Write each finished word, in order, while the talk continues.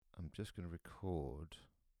just going to record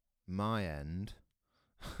my end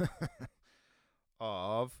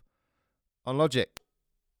of on Logic,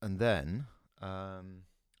 and then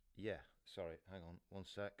sorry, hang on one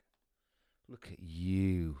sec. Look at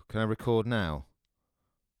you. Can I record now?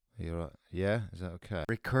 Are you all right? Yeah, is that okay?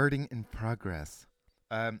 Recording in progress.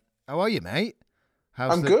 How are you, mate?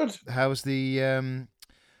 I'm good. How's the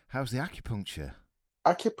acupuncture?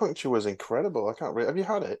 Acupuncture was incredible. I can't really. Have you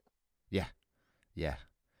had it? Yeah, yeah.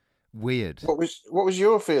 Weird. What was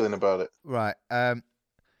your feeling about it? Right.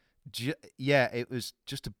 Yeah, it was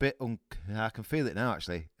just a bit. I can feel it now.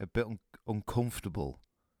 Actually, a bit uncomfortable,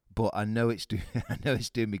 but I know it's I know it's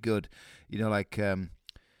doing me good. You know, like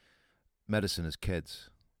medicine as kids.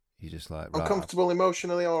 You just like right. Uncomfortable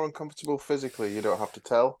emotionally or uncomfortable physically? You don't have to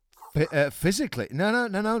tell. Physically,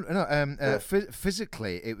 no. Yeah.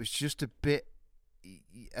 Physically, it was just a bit,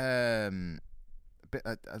 a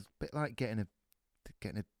bit like getting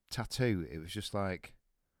a tattoo. It was just like, yeah,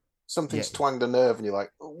 Something's twanged a nerve, and you're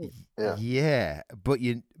like, "Ooh." Yeah. yeah. But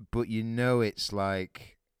you know, it's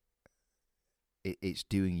like it's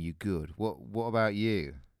doing you good. What about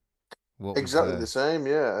you? What was Exactly the same.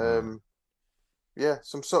 Yeah. right? Yeah.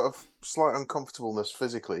 Some sort of slight uncomfortableness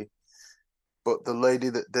physically, but the lady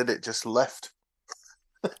that did it just left.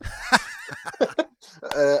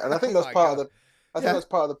 And I think Oh that's my part of god! the. I think Yeah, that's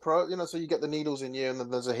part of the pro. So you get the needles in you, and then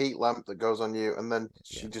there's a heat lamp that goes on you, and then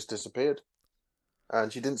yeah. she just disappeared,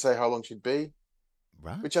 and she didn't say how long she'd be,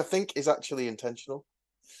 Right? which I think is actually intentional.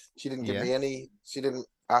 She didn't give Yeah, me any. She didn't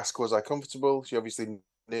ask, was I comfortable? She obviously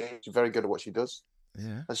knew. She's very good at what she does.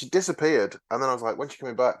 yeah, And she disappeared. And then I was like, when's she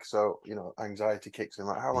coming back? So, anxiety kicks in.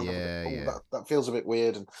 Like, how long have I got? yeah, Oh, yeah, that feels a bit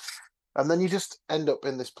weird. And then you just end up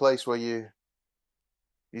in this place where you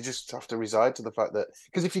just have to reside to the fact that,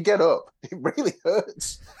 because if you get up, it really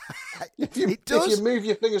hurts. it If you does. move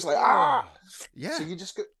your fingers like Oh, so yeah.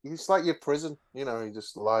 it's like your prison. You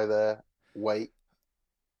just lie there, wait,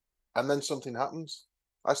 and then something happens.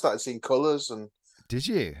 I started seeing colors and Did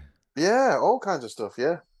you? yeah, all kinds of stuff.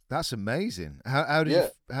 Yeah. That's amazing. Yeah.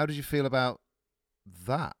 How did you feel about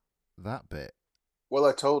that that bit? Well,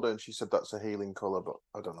 I told her, and she said that's a healing color, but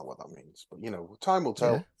I don't know what that means. But time will Yeah,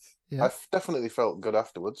 tell. yeah. I definitely felt good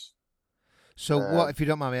afterwards. So what, Um, if you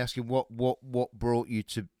don't mind me asking, what brought you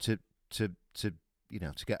to to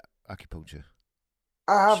get acupuncture?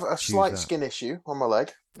 I have a Choose slight that. skin issue on my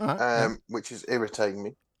leg, All right. Yeah. which is irritating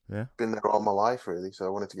me. Yeah. Been there all my life, really. So I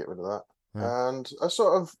wanted to get rid of that, Yeah. and a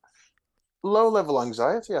sort of low-level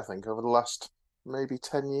anxiety, I think, over the last maybe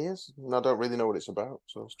 10 years, and I don't really know what it's about.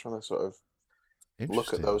 So I was trying to sort of look at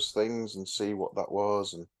Interesting. those things and see what that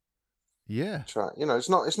was, and Yeah. try. It's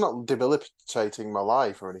not debilitating my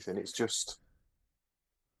life or anything. It's just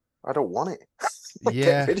I don't want it. Get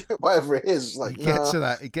Yeah. rid of it, whatever it is. You Like, get no. to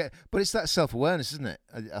that. But it's that self awareness, isn't it?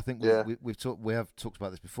 I think Yeah. we have talked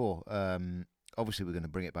about this before. Obviously, we're going to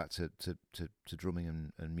bring it back to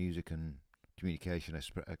drumming and music and communication,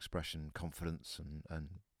 expression, confidence, and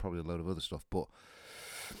probably a load of other stuff. But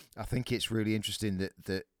I think it's really interesting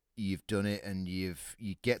that you've done it, and you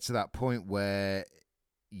get to that point where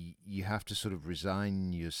you have to sort of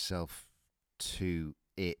resign yourself to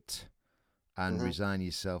it, and Hmm. resign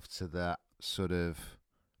yourself to that sort of,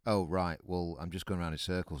 oh right, well I'm just going around in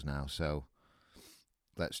circles now, so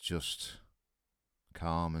let's just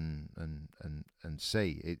calm and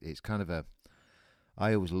see. It's kind of a,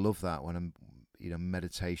 I always love that when I'm,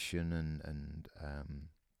 meditation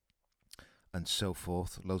and so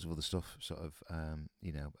forth, loads of other stuff, sort of,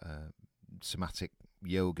 somatic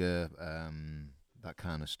yoga, that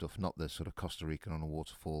kind of stuff, not the sort of Costa Rican on a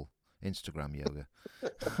waterfall Instagram yoga,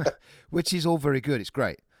 which is all very good. It's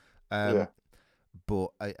great. Yeah. Um, but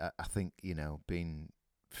I think, being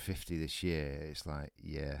 50 this year, it's like,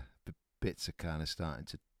 yeah, bits are kind of starting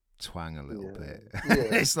to twang a little Yeah. bit.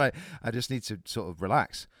 Yeah. It's like I just need to sort of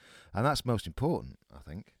relax, and that's most important, I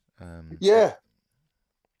think. Yeah.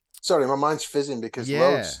 Sorry, my mind's fizzing because Yeah,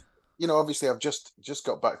 loads. Obviously, I've just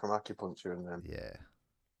got back from acupuncture, and yeah,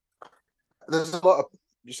 there's a lot of.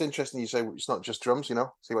 It's interesting you say it's not just drums. See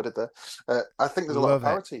what I did there. I think there's a lot of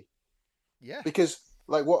love it. parity Yeah, because,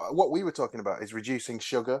 like, what we were talking about is reducing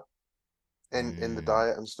sugar in the mm.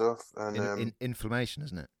 diet and stuff, and In inflammation,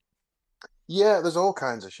 isn't it? yeah, there's all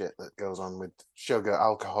kinds of shit that goes on with sugar,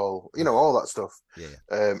 alcohol, Ugh. all that stuff. Yeah,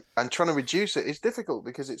 yeah. And trying to reduce it is difficult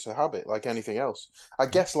because it's a habit like anything else. I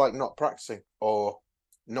Yep. guess like not practicing or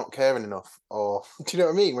not caring enough, or do you know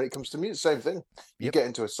what I mean? When it comes to music, same thing. You Yep. get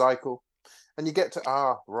into a cycle and you get to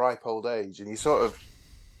our ripe old age and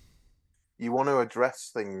you want to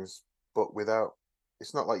address things, but without,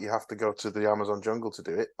 it's not like you have to go to the Amazon jungle to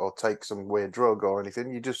do it or take some weird drug or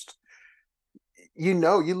anything. you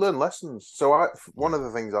learn lessons. So one of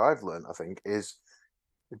the things I've learned, I think, is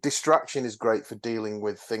distraction is great for dealing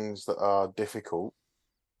with things that are difficult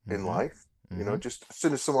in life. Just as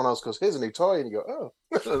soon as someone else goes, here's a new toy, and you go,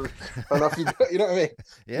 oh, and off you go. You know what I mean?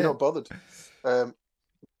 Yeah. You're not bothered. And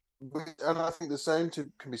I think the same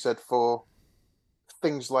can be said for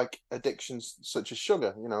things like addictions such as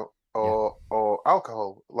sugar, or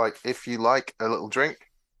alcohol. Like if you like a little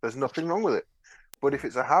drink, there's nothing wrong with it. But if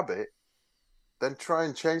it's a habit, then try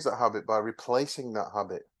and change that habit by replacing that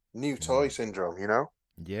habit. New toy syndrome,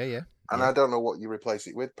 Yeah. And I don't know what you replace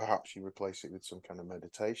it with. Perhaps you replace it with some kind of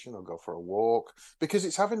meditation or go for a walk, because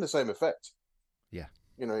it's having the same effect. Yeah.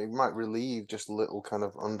 It might relieve just little kind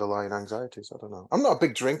of underlying anxieties. I don't know. I'm not a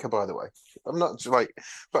big drinker, by the way. I'm not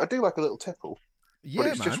but I do like a little tipple. Yeah, But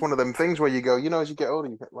it's just one of them things where you go, as you get older,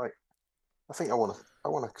 you get like, I think I want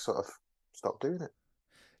to sort of stop doing it.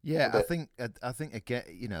 Yeah, I think again,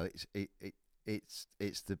 it's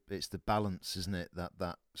the balance, isn't it?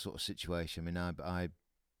 That sort of situation. I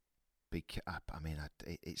mean,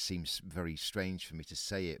 it seems very strange for me to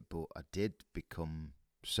say it, but I did become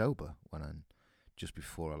sober just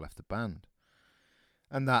before I left the band,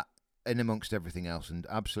 and that, in amongst everything else, and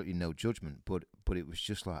absolutely no judgment, but it was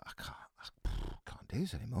just like I can't do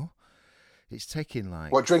this anymore. It's taking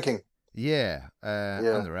like what, drinking? Yeah,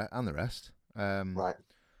 Yeah. and the rest. Right.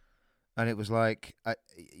 And it was like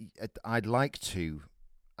I'd like to,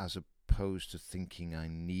 as opposed to thinking I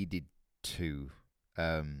needed to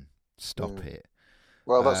stop it.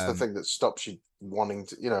 Well, that's the thing that stops you wanting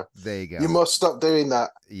to, There you go. You must stop doing that.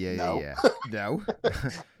 Yeah, no. yeah. No.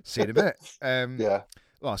 See you in a bit. Yeah.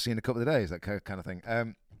 Well, I'll see you in a couple of days, that kind of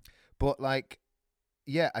thing. But like,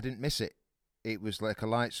 yeah, I didn't miss it. It was like a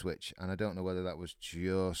light switch, and I don't know whether that was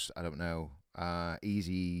just, I don't know,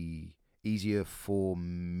 easier for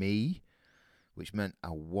me, which meant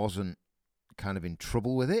I wasn't kind of in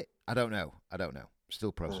trouble with it. I don't know.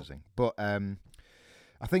 Still processing. But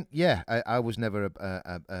I think, yeah, I was never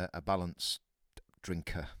a balanced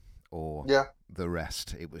drinker or the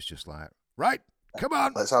rest. It was just like, right, come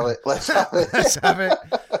on, let's have it. Let's have it. Let's have it.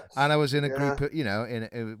 And I was in a group of,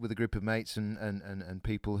 with a group of mates and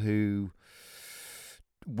people who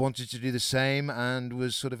wanted to do the same and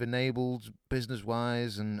was sort of enabled business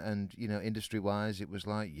wise and industry wise. It was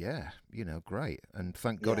like, yeah, great. And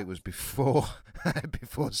thank God it was before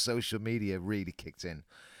social media really kicked in.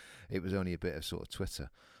 It was only a bit of sort of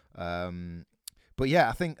Twitter. But yeah,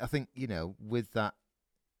 I think with that,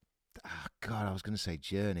 God, I was going to say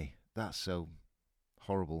journey. That's so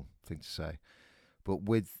horrible thing to say. But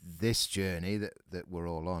with this journey that we're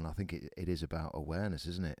all on, I think it is about awareness,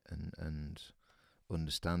 isn't it? And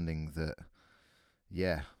understanding that,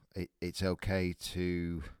 yeah, it's okay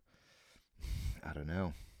to, I don't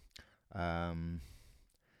know,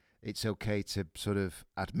 it's okay to sort of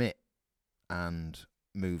admit and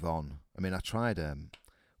move on. I mean, I tried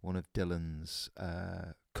one of Dylan's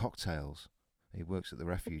cocktails. He works at the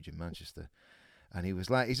Refuge in Manchester, and he was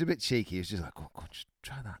like, he's a bit cheeky. He was just like, go on, just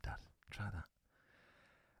try that, Dad, try that.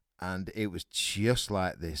 And it was just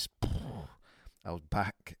like this. I was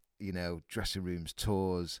back, dressing rooms,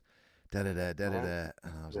 tours, da-da-da.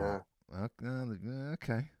 And I was like,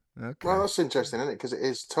 okay. Well, that's interesting, isn't it? Because it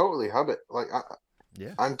is totally habit. Like,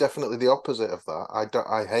 I'm definitely the opposite of that.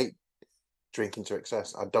 I hate drinking to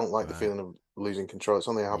excess. I don't like the feeling of losing control. It's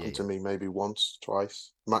only happened to me maybe once,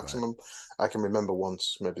 twice, maximum. Right. I can remember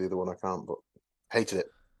once, maybe the other one I can't, but hated it.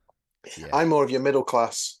 Yeah. I'm more of your middle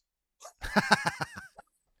class.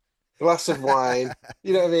 Glass of wine,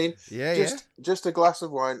 you know what I mean? Yeah, just a glass of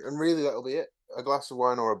wine, and really that'll be it. A glass of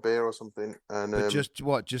wine or a beer or something, and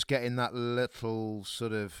but just getting that little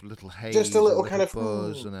haze, just a little kind of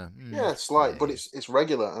buzz, and slight, but it's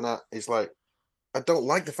regular, and it's like I don't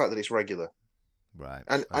like the fact that it's regular, right?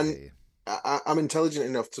 And I'm intelligent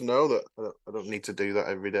enough to know that I don't need to do that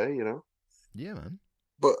every day, Yeah, man.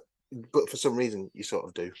 But for some reason you sort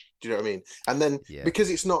of do. Do you know what I mean? And then because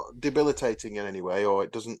it's not debilitating in any way, or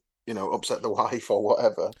it doesn't upset the wife or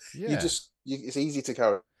whatever, it's easy to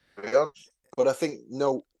carry on. But I think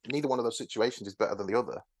neither one of those situations is better than the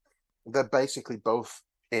other. They're basically both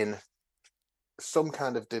in some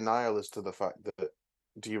kind of denial as to the fact that,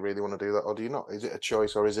 do you really want to do that or do you not? Is it a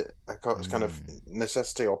choice or is it a kind of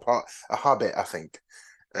necessity or a habit, I think.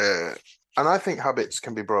 And I think habits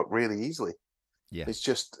can be broke really easily. Yeah. It's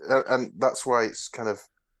just, and that's why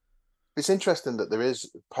it's interesting that there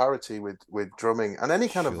is parity with drumming and any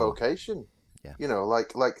kind of vocation. Yeah.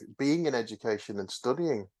 Like being in education and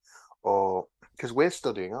studying, or because we're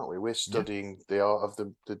studying, aren't we? We're studying the art of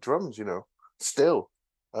the drums, still.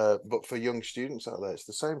 But for young students out there, it's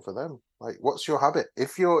the same for them. Like, what's your habit?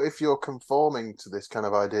 If you're conforming to this kind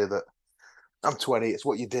of idea that I'm 20, it's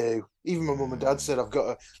what you do. Even my mum and dad said I've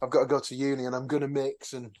got to go to uni and I'm gonna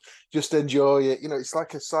mix and just enjoy it. It's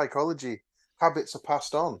like a psychology. Habits are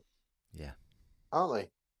passed on. Yeah. Aren't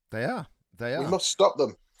they? They are. They are. We must stop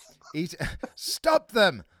them. Stop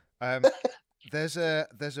them. There's a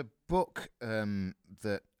book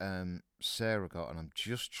that Sarah got, and I'm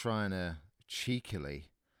just trying to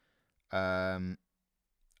cheekily. Oh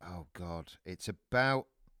God, it's about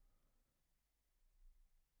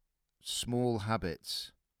small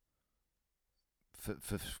habits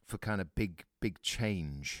for kind of big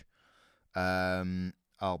change. I'll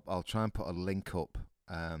try and put a link up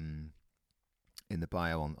in the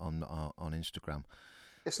bio on Instagram.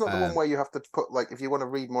 It's not the one where you have to put, like, if you want to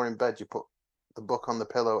read more in bed, you put the book on the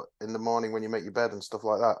pillow in the morning when you make your bed and stuff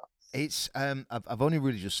like that. It's I've only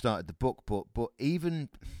really just started the book, but even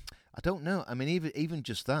I don't know. I mean, even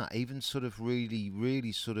just that, even sort of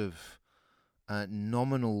really sort of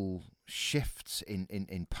nominal shifts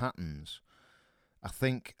in patterns. I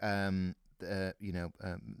think the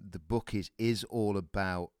book is all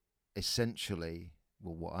about, essentially,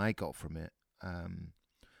 well, what I got from it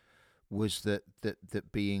was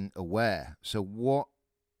that being aware. So what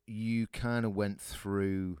you kind of went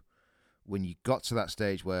through when you got to that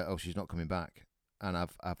stage where, oh, she's not coming back, and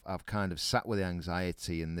I've kind of sat with the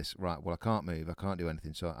anxiety and this, right, well, I can't move, I can't do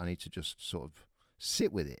anything, so I need to just sort of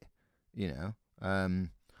sit with it, and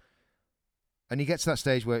you get to that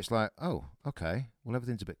stage where it's like, oh, okay, well,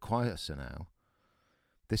 everything's a bit quieter now.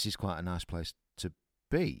 This is quite a nice place to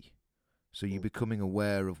be. So you're becoming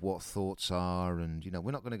aware of what thoughts are, and,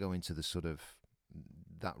 we're not going to go into the sort of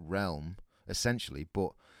that realm, essentially,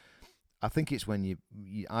 but I think it's when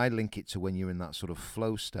I link it to when you're in that sort of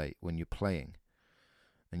flow state, when you're playing,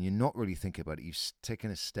 and you're not really thinking about it. You've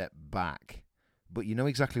taken a step back, but you know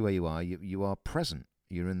exactly where you are. You are present.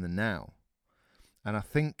 You're in the now. And I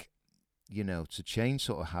think, to change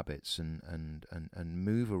sort of habits and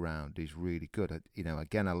move around is really good.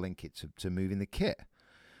 Again, I link it to moving the kit.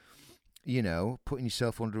 Putting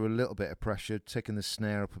yourself under a little bit of pressure, taking the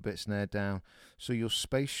snare up a bit, snare down. So your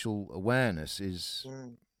spatial awareness is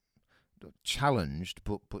challenged,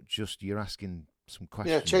 but just you're asking some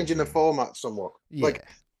questions. Yeah, changing the format somewhat. Yeah.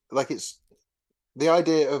 Like it's the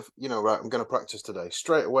idea of, right, I'm going to practice today.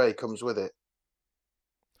 Straight away comes with it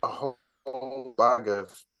a whole bag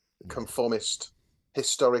of conformist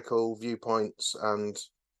historical viewpoints, and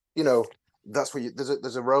that's where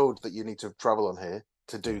there's a road that you need to travel on here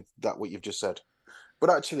to do that, what you've just said. But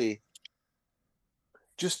actually,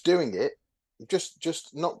 just doing it,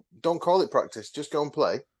 just not, don't call it practice, just go and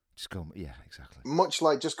play. Just go, yeah, exactly. Much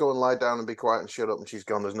like just go and lie down and be quiet and shut up and she's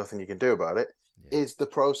gone, there's nothing you can do about it. Is the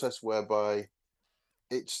process whereby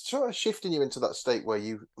it's sort of shifting you into that state where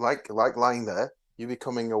you like lying there, you're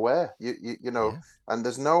becoming aware, and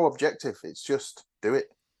there's no objective. It's just do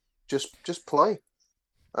it, just play.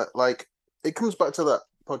 Like, it comes back to that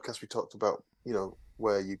podcast we talked about,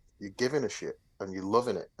 where you're giving a shit and you're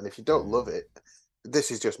loving it. And if you don't love it, this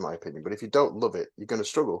is just my opinion, but if you don't love it, you're going to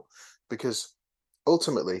struggle, because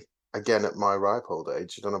ultimately, again, at my ripe old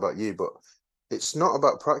age, I don't know about you, but it's not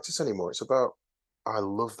about practice anymore. It's about, I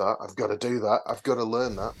love that. I've got to do that. I've got to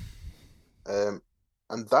learn that.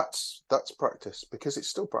 And that's practice, because it's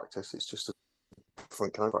still practice. It's just a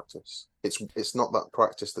different kind of practice. It's not that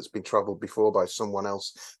practice that's been traveled before by someone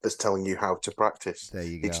else that's telling you how to practice. There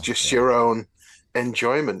you go. It's just your own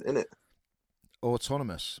enjoyment, isn't it?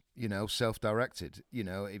 Autonomous, self-directed.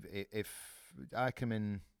 If I come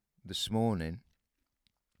in this morning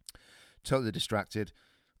totally distracted,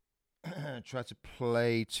 try to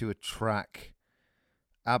play to a track,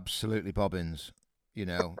 absolutely bobbins.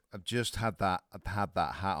 I've just had that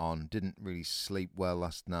hat on, didn't really sleep well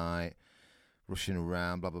last night, rushing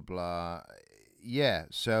around, blah blah blah. Yeah,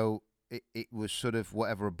 so it was sort of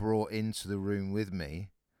whatever I brought into the room with me,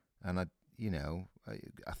 and I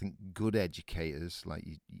think good educators like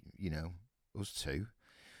us two,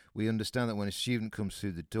 we understand that when a student comes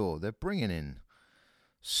through the door, they're bringing in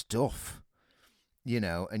stuff,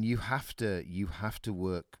 and you have to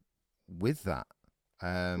work with that.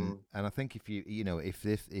 And I think if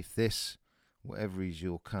if this, whatever is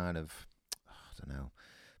your kind of, I don't know,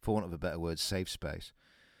 for want of a better word, safe space,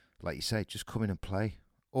 like you say, just come in and play,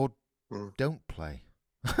 or don't play.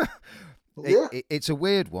 It's a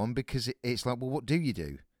weird one, because it's like, well, what do you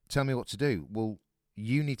do? Tell me what to do. Well,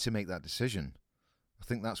 you need to make that decision. I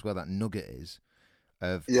think that's where that nugget is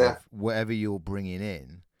of whatever you're bringing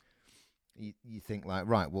in. You think like,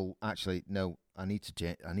 right, well, actually, no, I need to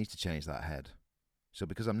change that head. So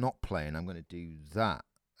because I'm not playing, I'm going to do that.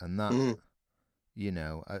 and that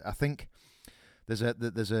I think there's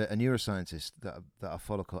a neuroscientist that I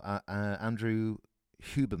follow called Andrew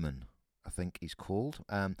Huberman, I think he's called,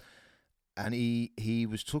 and he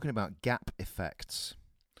was talking about gap effects.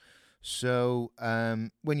 So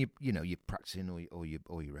when you're practicing or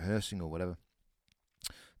you're rehearsing or whatever,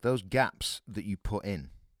 those gaps that you put in,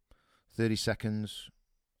 30 seconds,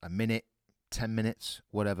 a minute, 10 minutes,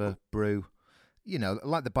 whatever, brew,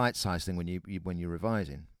 like the bite-sized thing when you're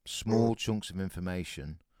revising, small chunks of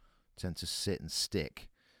information tend to sit and stick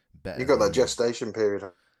better. You got that gestation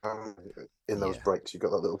period in those breaks. You got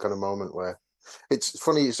that little kind of moment where it's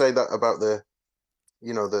funny you say that about the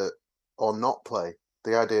or not play.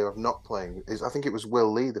 The idea of not playing is, I think it was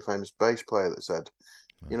Will Lee, the famous bass player, that said,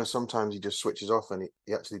 sometimes he just switches off and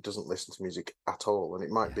he actually doesn't listen to music at all, and it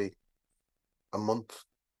might be a month.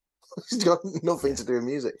 He's got nothing to do with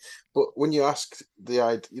music. But when you ask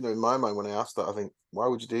in my mind, when I ask that, I think, why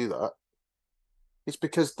would you do that? It's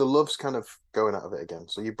because the love's kind of going out of it again.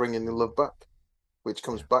 So you're bringing the love back, which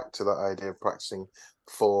comes back to that idea of practicing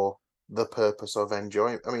for the purpose of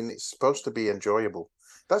enjoying. I mean, it's supposed to be enjoyable.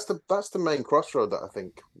 That's the main crossroad that I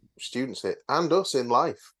think students hit, and us in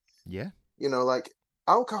life. Yeah. Like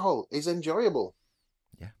alcohol is enjoyable.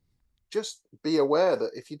 Yeah. Just be aware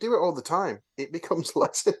that if you do it all the time, it becomes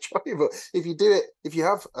less enjoyable. If you do it, have you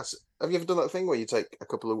ever done that thing where you take a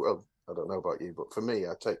couple of, well, I don't know about you, but for me,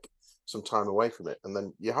 I take some time away from it, and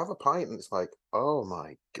then you have a pint and it's like, oh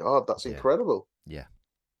my God, that's incredible. Yeah.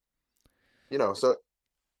 So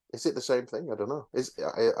is it the same thing? I don't know.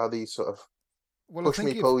 Are these sort of push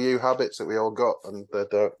me, pull you habits that we all got, and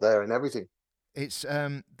they're there in everything? It's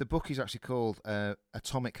the book is actually called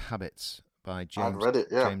Atomic Habits by James. I've read it,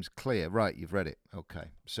 yeah. James Clear. Right, you've read it.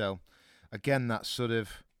 Okay. So again, that's sort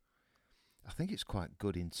of, I think it's quite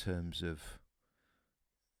good in terms of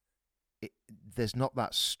there's not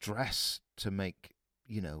that stress to make,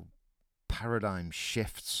 paradigm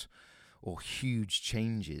shifts or huge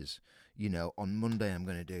changes. On Monday I'm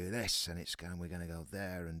going to do this, and we're going to go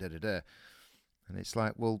there, and da-da-da. And it's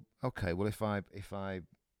like, well, okay, well, if I I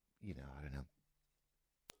don't know,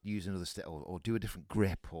 use another step or do a different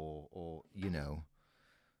grip or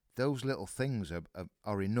those little things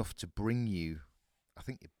are enough to bring you, I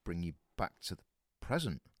think, back to the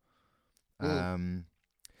present. I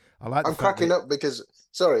like. I'm cracking up because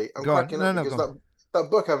that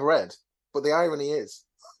book I've read, but the irony is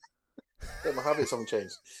that my habits haven't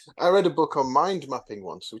changed. I read a book on mind mapping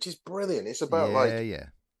once, which is brilliant. It's about like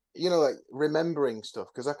remembering stuff,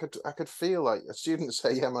 because I could feel like a student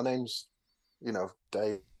say, yeah, my name's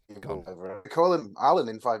Dave or whatever. I call him Alan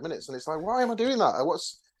in 5 minutes, and it's like, why am I doing that?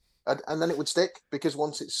 And then it would stick, because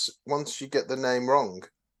once you get the name wrong,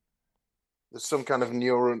 there's some kind of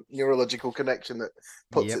neurological connection that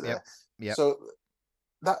puts it there. Yep. So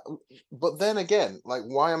but then again, like,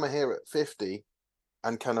 why am I here at 50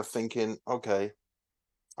 and kind of thinking, okay,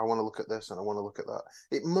 I want to look at this and I want to look at that?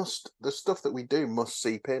 The stuff that we do must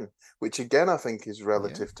seep in, which again, I think is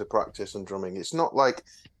relative to practice and drumming. It's not like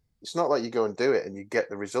you go and do it and you get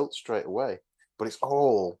the results straight away, but it's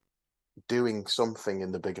all doing something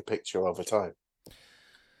in the bigger picture over time.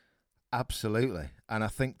 Absolutely. And I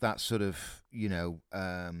think that sort of, we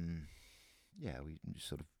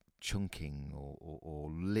sort of chunking or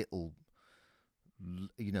little,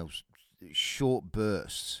 short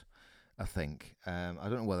bursts, I think. I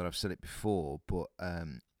don't know whether I've said it before, but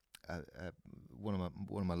one of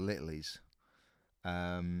my littlies,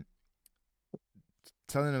 telling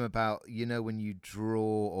them about, when you draw,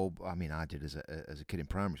 or I mean, I did as a kid in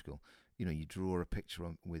primary school, you draw a picture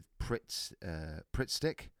with Pritt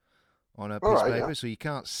stick on a piece of paper, so you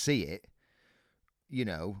can't see it,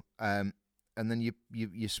 and then you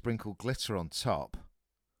sprinkle glitter on top,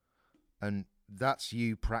 and that's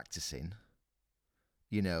you practicing.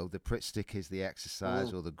 The Pritt stick is the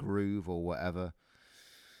exercise or the groove or whatever.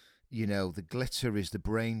 The glitter is the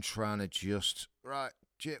brain trying to just, right,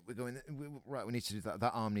 we're going, right, we need to do that.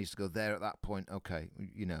 That arm needs to go there at that point. Okay,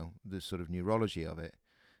 the sort of neurology of it.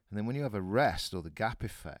 And then when you have a rest or the gap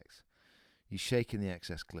effect, you're shaking the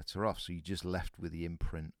excess glitter off, so you're just left with the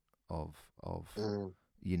imprint of the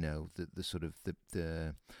sort of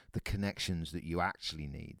the connections that you actually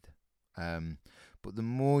need. But the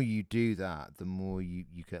more you do that, the more you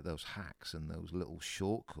get those hacks and those little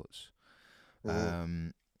shortcuts.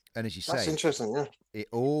 And as you say, that's interesting. Yeah, it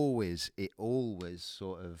always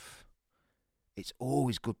sort of, it's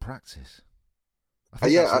always good practice. I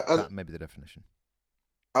think that may be the definition.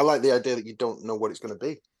 I like the idea that you don't know what it's going to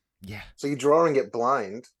be. Yeah. So you're drawing it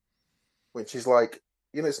blind, which is like,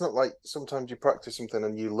 it's not like sometimes you practice something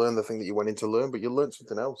and you learn the thing that you went in to learn, but you learn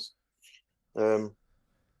something else.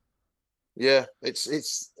 Yeah,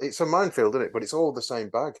 it's a minefield, isn't it? But it's all the same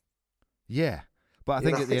bag. Yeah, but I You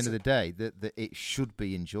think know, at the end of the day that it should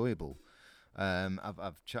be enjoyable.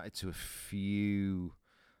 I've chatted to a few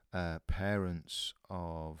parents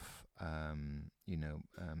of uh,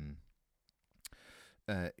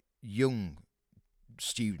 young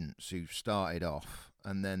students who've started off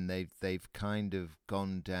and then they've kind of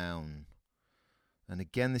gone down. And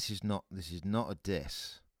again, this is not a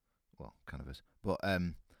diss. Well, kind of is, but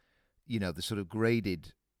the sort of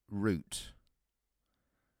graded route.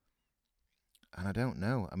 And I don't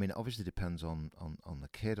know. I mean, it obviously depends on the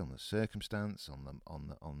kid, on the circumstance,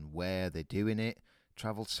 on where they're doing it,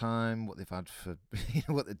 travel time, what they've had for,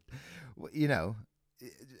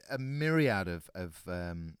 a myriad of.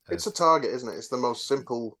 it's a target, isn't it? It's the most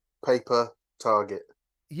simple paper target.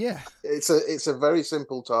 Yeah, it's a very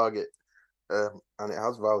simple target, and it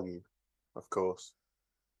has value, of course.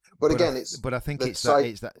 But again, I think it's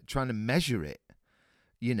that trying to measure it.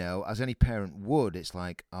 As any parent would, it's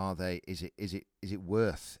like, is it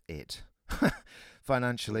worth it?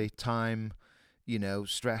 Financially, time,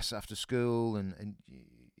 stress after school and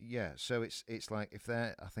yeah. So it's like if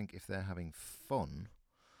they're having fun,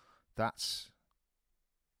 that's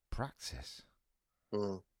practice.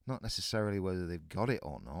 Not necessarily whether they've got it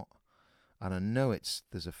or not. And I know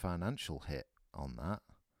there's a financial hit on that.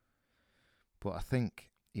 But I think,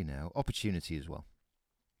 opportunity as well.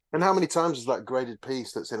 And how many times is that graded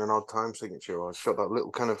piece that's in an odd time signature, or it's got that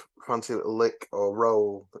little kind of fancy little lick or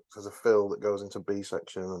roll that has a fill that goes into B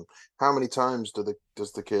section? And how many times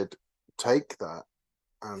does the kid take that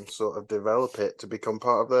and sort of develop it to become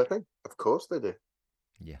part of their thing? Of course they do.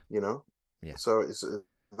 Yeah. Yeah. So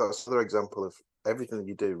that's another example of everything that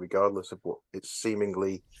you do, regardless of what its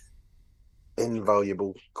seemingly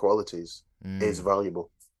invaluable qualities, is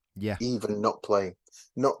valuable. Yeah. Even not playing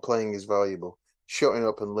is valuable. Shutting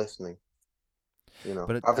up and listening,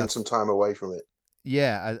 but having some time away from it.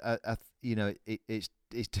 Yeah, it's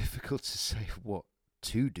difficult to say what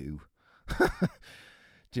to do. Do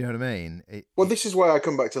you know what I mean? This is why I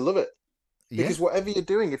come back to love it. Because whatever you're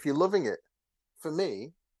doing, if you're loving it, for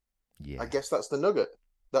me, I guess that's the nugget.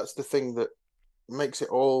 That's the thing that makes it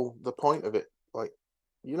all the point of it. Like,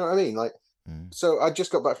 you know what I mean? Like, so I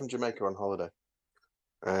just got back from Jamaica on holiday.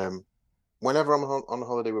 Whenever I'm on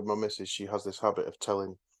holiday with my missus, she has this habit of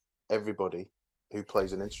telling everybody who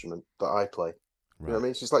plays an instrument that I play. Right. You know what I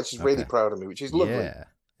mean? She's really proud of me, which is lovely.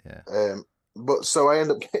 Yeah. But so I end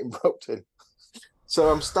up getting roped in. So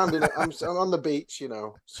I'm standing, I'm on the beach,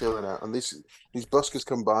 chilling out, and these buskers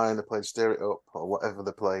come by and they're playing Stir It Up or whatever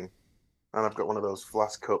they're playing, and I've got one of those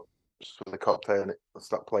flask cups with a cocktail in it. I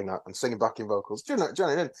start playing that and singing backing vocals, Johnny,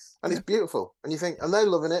 and it's beautiful. And you think, and they're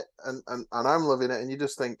loving it, and I'm loving it, and you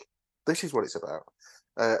just think, this is what it's about.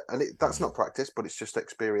 And that's not practice, but it's just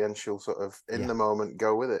experiential, sort of in the moment,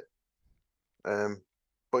 go with it.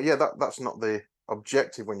 But yeah, that's not the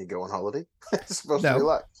objective when you go on holiday. It's supposed to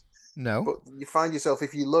relax. No. But you find yourself,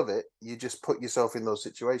 if you love it, you just put yourself in those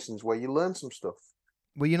situations where you learn some stuff.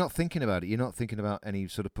 Well, you're not thinking about it. You're not thinking about any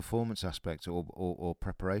sort of performance aspects or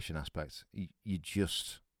preparation aspects. You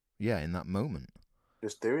just, in that moment.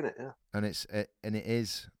 Just doing it, yeah. And it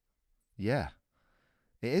is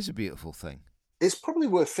a beautiful thing. It's probably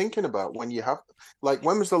worth thinking about when you have, like,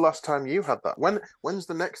 when was the last time you had that? When's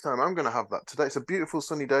the next time I'm going to have that? Today, it's a beautiful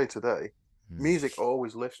sunny day today. Music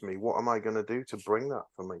always lifts me. What am I going to do to bring that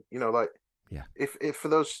for me? If for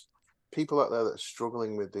those people out there that are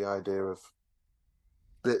struggling with the idea of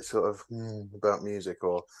bit sort of about music,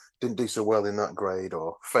 or didn't do so well in that grade,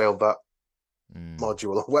 or failed that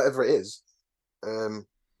module, or whatever it is,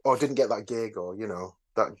 or didn't get that gig, or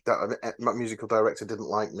that musical director didn't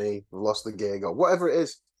like me, lost the gig, or whatever it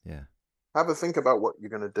is. Yeah. Have a think about what you're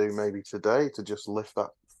going to do maybe today to just lift that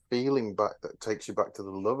feeling back, that takes you back to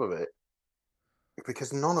the love of it,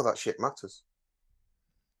 because none of that shit matters.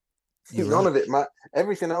 None of it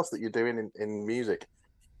everything else that you're doing in music,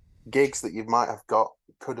 gigs that you might have got,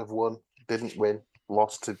 could have won, didn't win,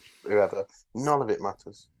 lost to whoever, none of it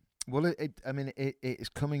matters. Well, it's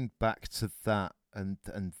coming back to that, and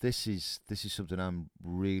this is something I'm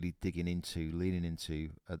really leaning into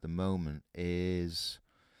at the moment, is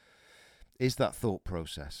that thought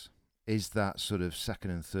process, is that sort of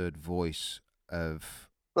second and third voice of...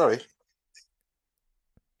 Sorry.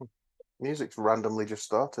 Music's randomly just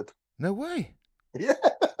started. No way. Yeah.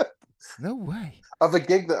 No way. I have a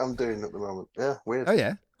gig that I'm doing at the moment. Yeah, weird. Oh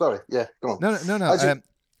yeah. Sorry. Yeah, go on. No.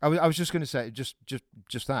 I was just going to say just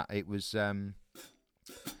that it was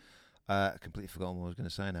completely forgotten what I was going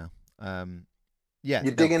to say now.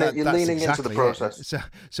 You're digging it. You're leaning into the process.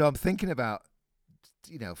 So I'm thinking about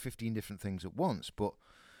 15 different things at once, but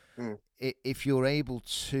if you're able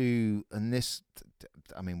to, and this,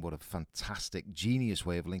 I mean, what a fantastic, genius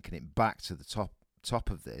way of linking it back to the top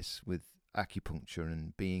of this with acupuncture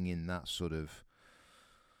and being in that sort of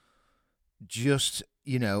just,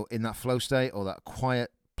 in that flow state or that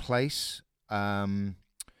quiet place.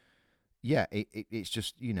 It's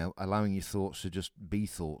just, allowing your thoughts to just be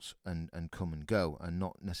thoughts and come and go and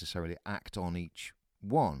not necessarily act on each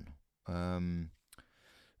one.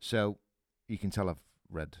 So you can tell I've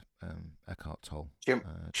read Eckhart Tolle.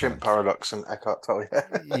 Chimp Paradox and Eckhart Tolle.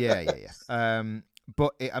 Yeah.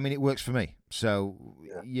 But it works for me. So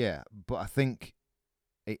but I think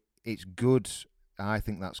it's good. I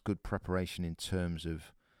think that's good preparation in terms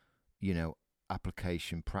of,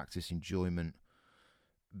 application, practice, enjoyment,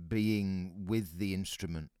 being with the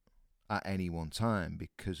instrument at any one time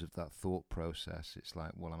because of that thought process. It's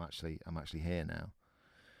like, well, I'm actually here now.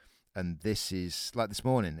 And this is like this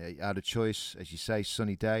morning. I had a choice, as you say,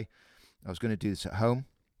 sunny day. I was going to do this at home,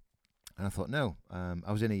 and I thought, no. I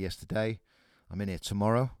was in here yesterday. I'm in here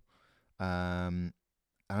tomorrow, and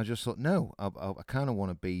I just thought, no. I kind of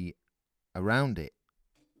want to be around it.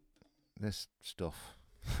 This stuff.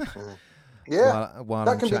 Yeah, while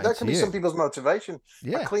that can be some people's motivation.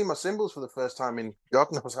 Yeah. I cleaned my cymbals for the first time in God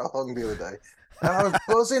knows how long the other day, and I was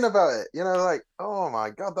buzzing about it. Like, oh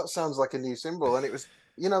my God, that sounds like a new cymbal, and it was.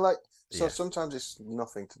 Sometimes it's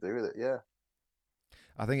nothing to do with it. Yeah.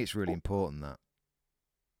 I think it's really important that.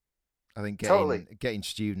 I think getting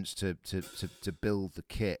students to build the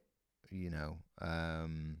kit,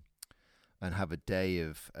 and have a day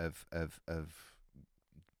of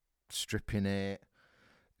stripping it,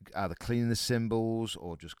 either cleaning the cymbals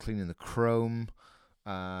or just cleaning the chrome,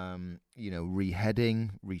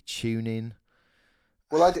 reheading, retuning.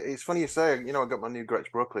 Well, it's funny you say, I got my new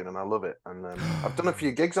Gretsch Brooklyn and I love it. And I've done a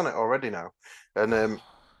few gigs on it already now. And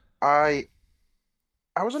I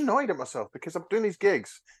was annoyed at myself because I'm doing these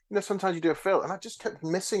gigs. Sometimes you do a fill and I just kept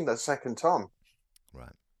missing the second tom.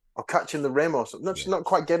 Right. Or catching the rim or something. Just not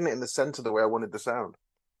quite getting it in the center the way I wanted the sound.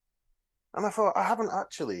 And I thought, I haven't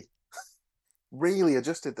actually really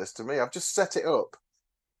adjusted this to me. I've just set it up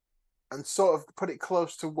and sort of put it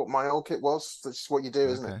close to what my old kit was. That's what you do,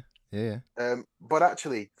 isn't it? Yeah. But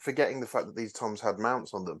actually forgetting the fact that these toms had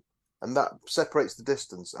mounts on them, and that separates the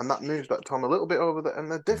distance, and that moves that tom a little bit over and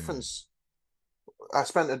the difference. I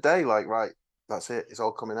spent a day like, right, that's it. It's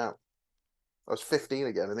all coming out. I was 15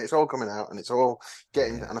 again, and it's all coming out, and it's all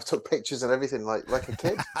getting. And I took pictures and everything like a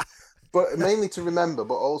kid, but mainly to remember,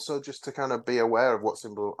 but also just to kind of be aware of what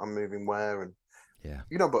symbol I'm moving where, and But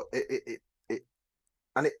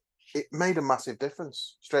it made a massive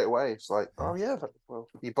difference straight away. It's like, oh yeah, well,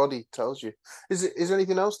 your body tells you. Is there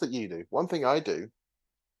anything else that you do? One thing I do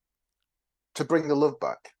to bring the love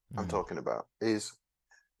back, I'm talking about, is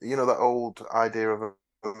that old idea of a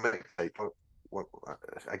mixtape.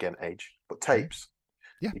 Again, age, but tapes.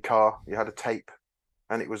 Yeah. Your car, you had a tape,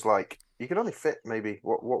 and it was like you could only fit maybe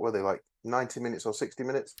what were they, like 90 minutes or 60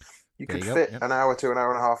 minutes? You could fit an hour to an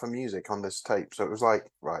hour and a half of music on this tape. So it was like,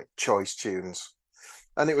 right, choice tunes.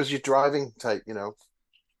 And it was your driving tape, and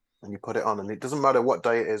you put it on, and it doesn't matter what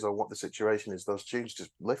day it is or what the situation is, those tunes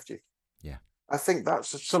just lift you. Yeah. I think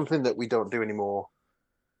that's something that we don't do anymore.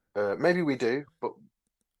 Maybe we do, but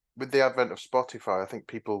with the advent of Spotify, I think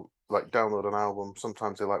people like download an album.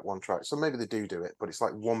 Sometimes they like one track. So maybe they do it, but it's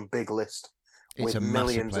like one big list. It's with a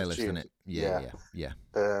millions massive playlist, of tunes. isn't it? Yeah.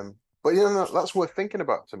 But that's worth thinking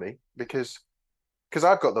about to me because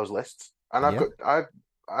I've got those lists, and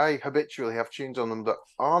I habitually have tunes on them that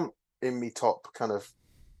aren't in me top kind of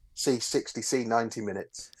C60, C90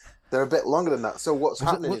 minutes. They're a bit longer than that. So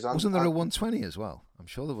wasn't there a 120 as well? I'm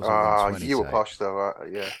sure there was a 120. You were posh though.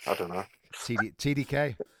 I don't know.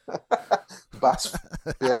 TDK. Bass.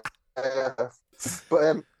 Yeah.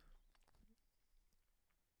 But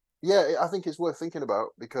I think it's worth thinking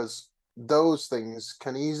about because those things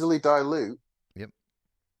can easily dilute. Yep.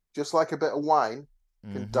 Just like a bit of wine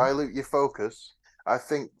can dilute your focus. I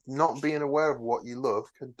think not being aware of what you love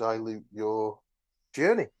can dilute your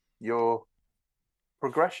journey, your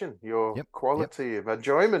progression, your quality of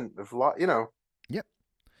enjoyment of life, Yep.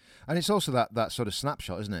 And it's also that sort of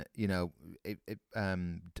snapshot, isn't it?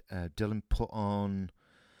 Dylan put on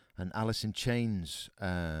an Alice in Chains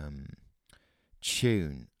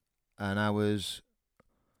tune, and I was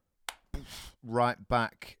right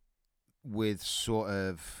back with sort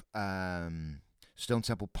of Stone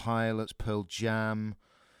Temple Pilots, Pearl Jam,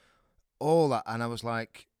 all that, and I was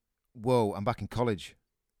like, whoa, I'm back in college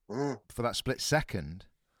for that split second,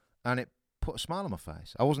 and it put a smile on my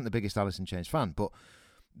face. I wasn't the biggest Alice in Chains fan, but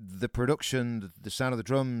the production, the sound of the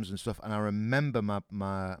drums and stuff, and I remember my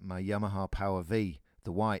Yamaha Power V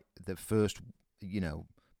the first,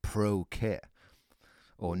 pro kit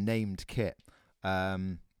or named kit,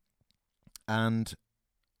 and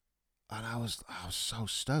I was so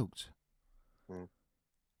stoked,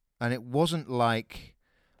 and it wasn't like,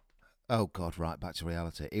 oh God, right, back to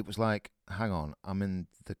reality. It was like, hang on, I'm in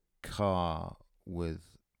the car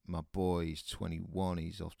with my boy. He's 21.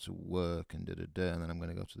 He's off to work and and then I'm going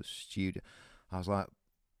to go to the studio. I was like,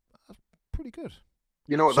 that's pretty good.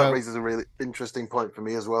 You know what? That raises a really interesting point for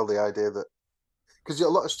me as well. The idea that, because a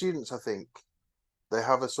lot of students, I think, they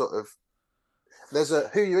have a sort of, there's a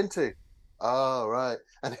who you into. Oh, right.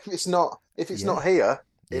 And if it's not here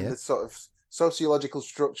in the sort of sociological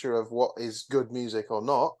structure of what is good music or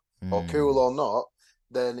not, or cool or not,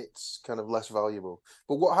 then it's kind of less valuable.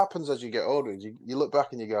 But what happens as you get older is you look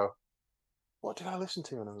back and you go, what did I listen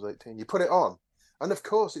to when I was 18? You put it on, and of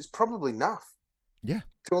course it's probably naff. Yeah.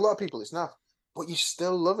 To a lot of people it's naff, but you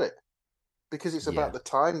still love it because it's about the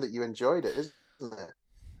time that you enjoyed it, isn't it?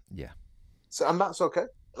 Yeah. So, and that's okay.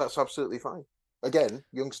 That's absolutely fine. Again,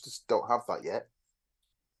 youngsters don't have that yet.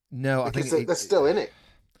 No, because I think they're still in it.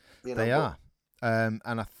 They are. And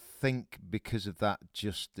I think because of that,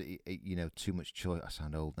 just too much choice. I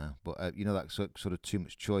sound old now, but that sort of too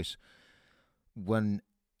much choice. When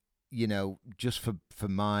just for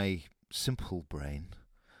my simple brain,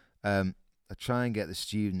 I try and get the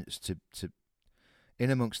students to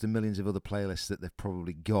in amongst the millions of other playlists that they've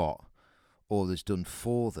probably got or there's done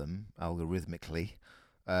for them algorithmically.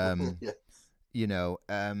 You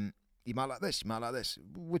might like this, you might like this,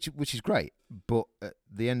 which is great. But at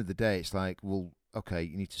the end of the day, it's like, well, okay,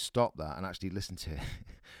 you need to stop that and actually listen to it,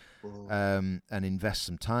 and invest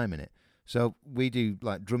some time in it. So we do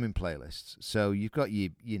like drumming playlists. So you've got your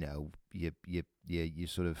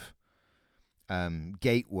sort of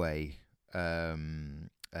gateway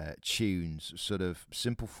tunes, sort of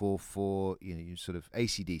simple 4/4, sort of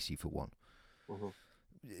AC/DC for one.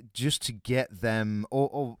 Just to get them,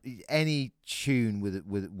 or any tune with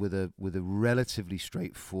a relatively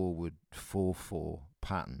straightforward 4/4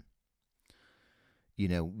 pattern.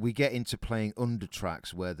 We get into playing under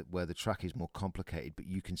tracks where the track is more complicated, but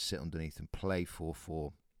you can sit underneath and play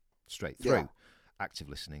 4/4 straight through, active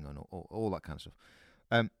listening on all that kind of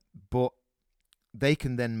stuff. But they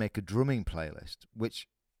can then make a drumming playlist, which,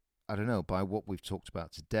 I don't know, by what we've talked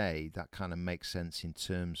about today, that kind of makes sense in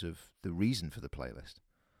terms of the reason for the playlist.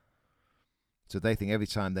 So they think every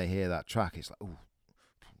time they hear that track, it's like, oh,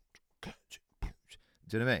 do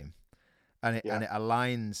you know what I mean? And it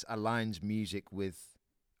aligns music with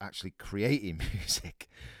actually creating music,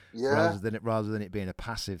 rather than it being a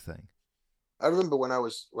passive thing. I remember when I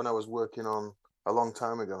was working on a long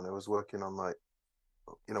time ago, and I was working on like,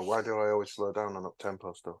 why do I always slow down on up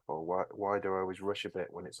tempo stuff, or why do I always rush a bit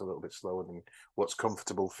when it's a little bit slower than what's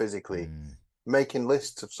comfortable physically? Making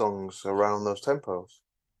lists of songs around those tempos.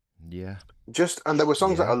 Yeah. And there were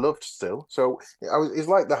songs that I loved still. So it's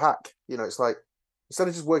like the hack, it's like, instead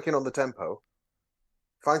of just working on the tempo,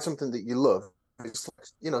 find something that you love. It's like,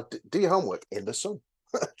 do your homework in the sun,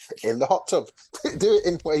 in the hot tub. Do it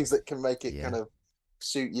in ways that can make it kind of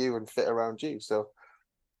suit you and fit around you. So,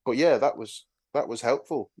 but that was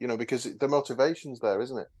helpful, because the motivation's there,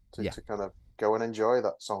 isn't it? To kind of go and enjoy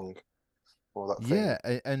that song or that thing. Yeah,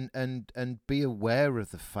 and be aware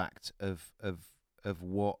of the fact of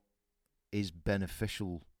what is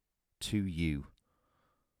beneficial to you.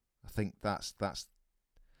 I think that's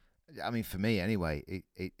I mean, for me anyway,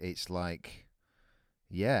 it's like,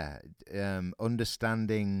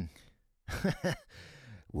 understanding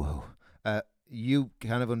you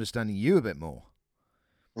kind of understanding you a bit more,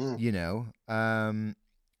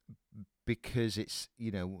 because it's,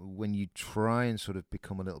 when you try and sort of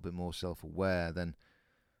become a little bit more self-aware, then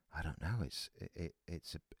I don't know, it's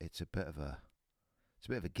a bit of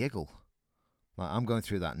a giggle. Like, I'm going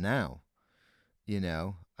through that now,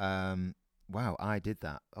 wow, I did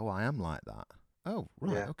that. Oh, I am like that. Oh,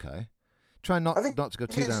 right, okay. Try not to go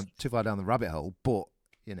too far down the rabbit hole, but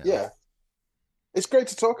yeah, it's great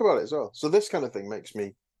to talk about it as well. So this kind of thing makes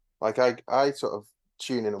me like, I sort of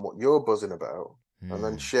tune in on what you're buzzing about, and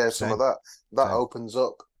then share some of that. That opens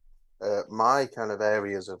up my kind of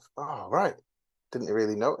areas of, oh, right, didn't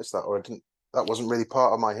really notice that, or that wasn't really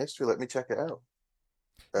part of my history. Let me check it out.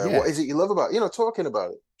 What is it you love about talking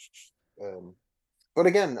about it? But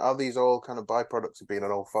again, are these all kind of byproducts of being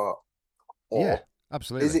an old fart? Or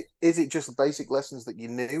absolutely. Is it just basic lessons that you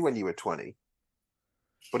knew when you were 20,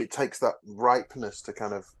 but it takes that ripeness to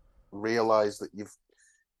kind of realize that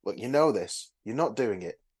this, you're not doing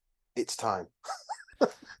it. It's time.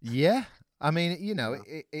 I mean,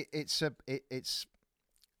 it's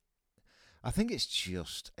I think it's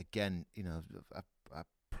just, again,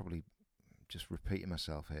 probably just repeating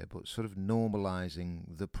myself here, but sort of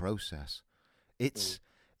normalizing the process. It's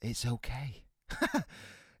okay.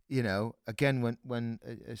 You know, again, when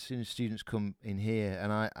as soon as students come in here,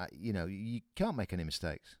 and I you know, you can't make any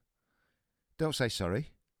mistakes. Don't say sorry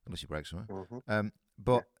unless you break somewhere. Mm-hmm.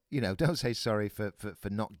 But you know, don't say sorry for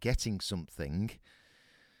not getting something.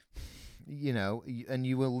 You know, and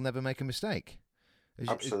you will never make a mistake.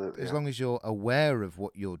 Absolutely. As long as you're aware of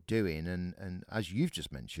what you're doing, and as you've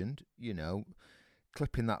just mentioned, you know,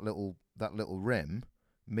 clipping that little rim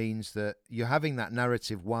means that you're having that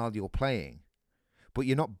narrative while you're playing, but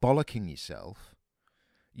you're not bollocking yourself.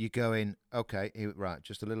 You're going, okay, right,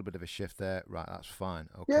 just a little bit of a shift there, right, that's fine.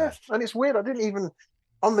 Okay. Yeah, and it's weird. I didn't even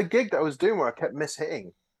on the gig that I was doing where I kept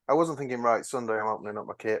mishitting. I wasn't thinking, right, Sunday I'm opening up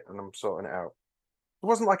my kit and I'm sorting it out. There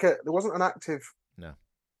wasn't an active. No.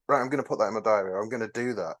 Right, I'm going to put that in my diary. I'm going to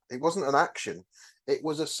do that. It wasn't an action. It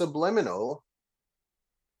was a subliminal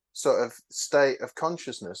sort of state of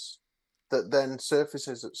consciousness that then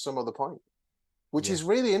surfaces at some other point, which is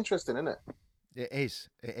really interesting, isn't it? It is.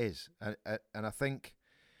 It is. And I think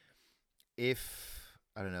if,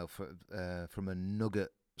 I don't know, from a nugget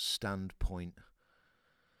standpoint,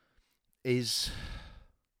 I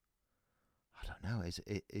don't know, is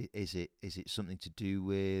it something to do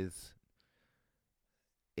with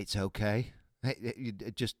it's okay?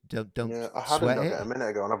 Just don't Yeah, I had sweat a nugget it. a minute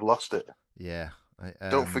ago and I've lost it. Yeah.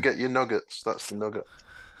 Don't forget your nuggets. That's the nugget.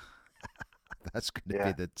 That's going to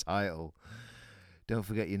be the title. Don't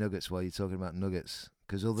forget your nuggets while you're talking about nuggets,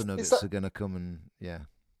 because other nuggets are going to come and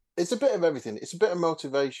It's a bit of everything. It's a bit of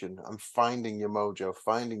motivation and finding your mojo,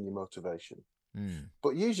 finding your motivation.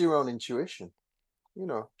 But use your own intuition. You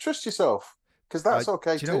know, trust yourself, because that's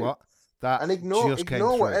okay too. Do you know what? That and ignore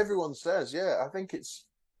what everyone says. Yeah, I think it's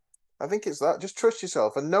that. Just trust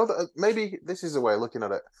yourself and know that maybe this is a way of looking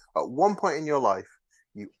at it. At one point in your life,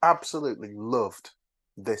 you absolutely loved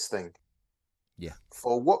this thing. Yeah.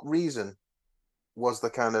 For what reason was the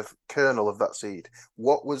kind of kernel of that seed?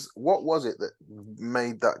 What was it that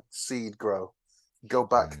made that seed grow? Go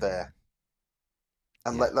back there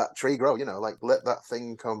and let that tree grow. You know, like let that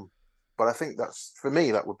thing come. But I think that's, for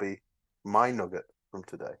me, that would be my nugget from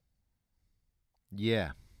today.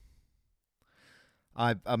 Yeah.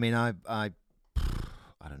 I mean, I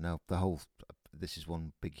don't know. This is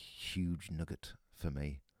one big, huge nugget for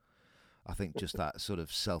me. I think just that sort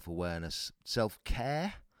of self-awareness,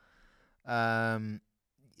 self-care, the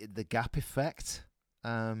gap effect,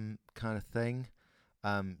 kind of thing,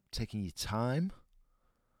 taking your time.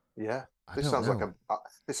 Yeah. This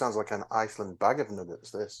sounds like an Iceland bag of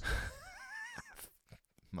nuggets, this.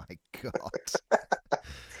 My God.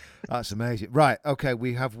 That's amazing. Right, okay,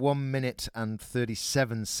 we have 1 minute and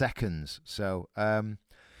 37 seconds. So,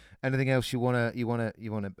 anything else you wanna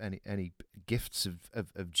any gifts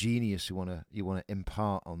of genius you wanna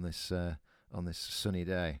impart on this sunny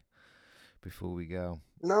day before we go?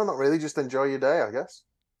 No, not really. Just enjoy your day, I guess.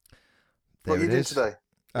 What are you doing today?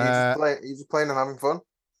 Are you just playing and having fun?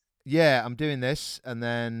 Yeah, I'm doing this, and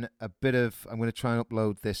then I'm going to try and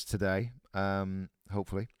upload this today,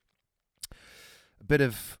 hopefully. A bit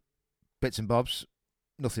of bits and bobs,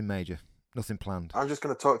 nothing major, nothing planned. I'm just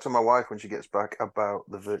going to talk to my wife when she gets back about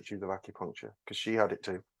the virtues of acupuncture, because she had it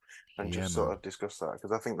too, and sort of discuss that,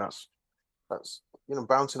 because I think that's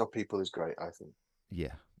bouncing off people is great, I think.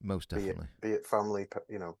 Yeah, most definitely. Be it family,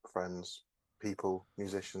 friends, people,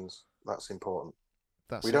 musicians, that's important.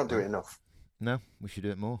 We don't do it enough. No, we should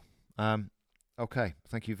do it more. Okay,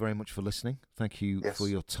 thank you very much for listening. Thank you for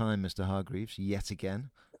your time, Mr. Hargreaves, yet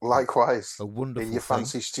again. Likewise. A wonderful in your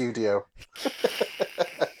fancy studio.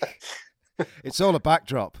 It's all a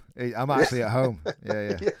backdrop. I'm actually at home.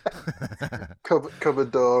 Yeah. Cupboard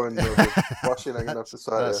door and washing hanging off the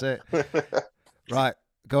side. That's it. Right,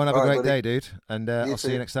 go and have a great day, dude. And I'll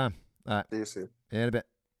see you next time. All right. See you soon. In a bit.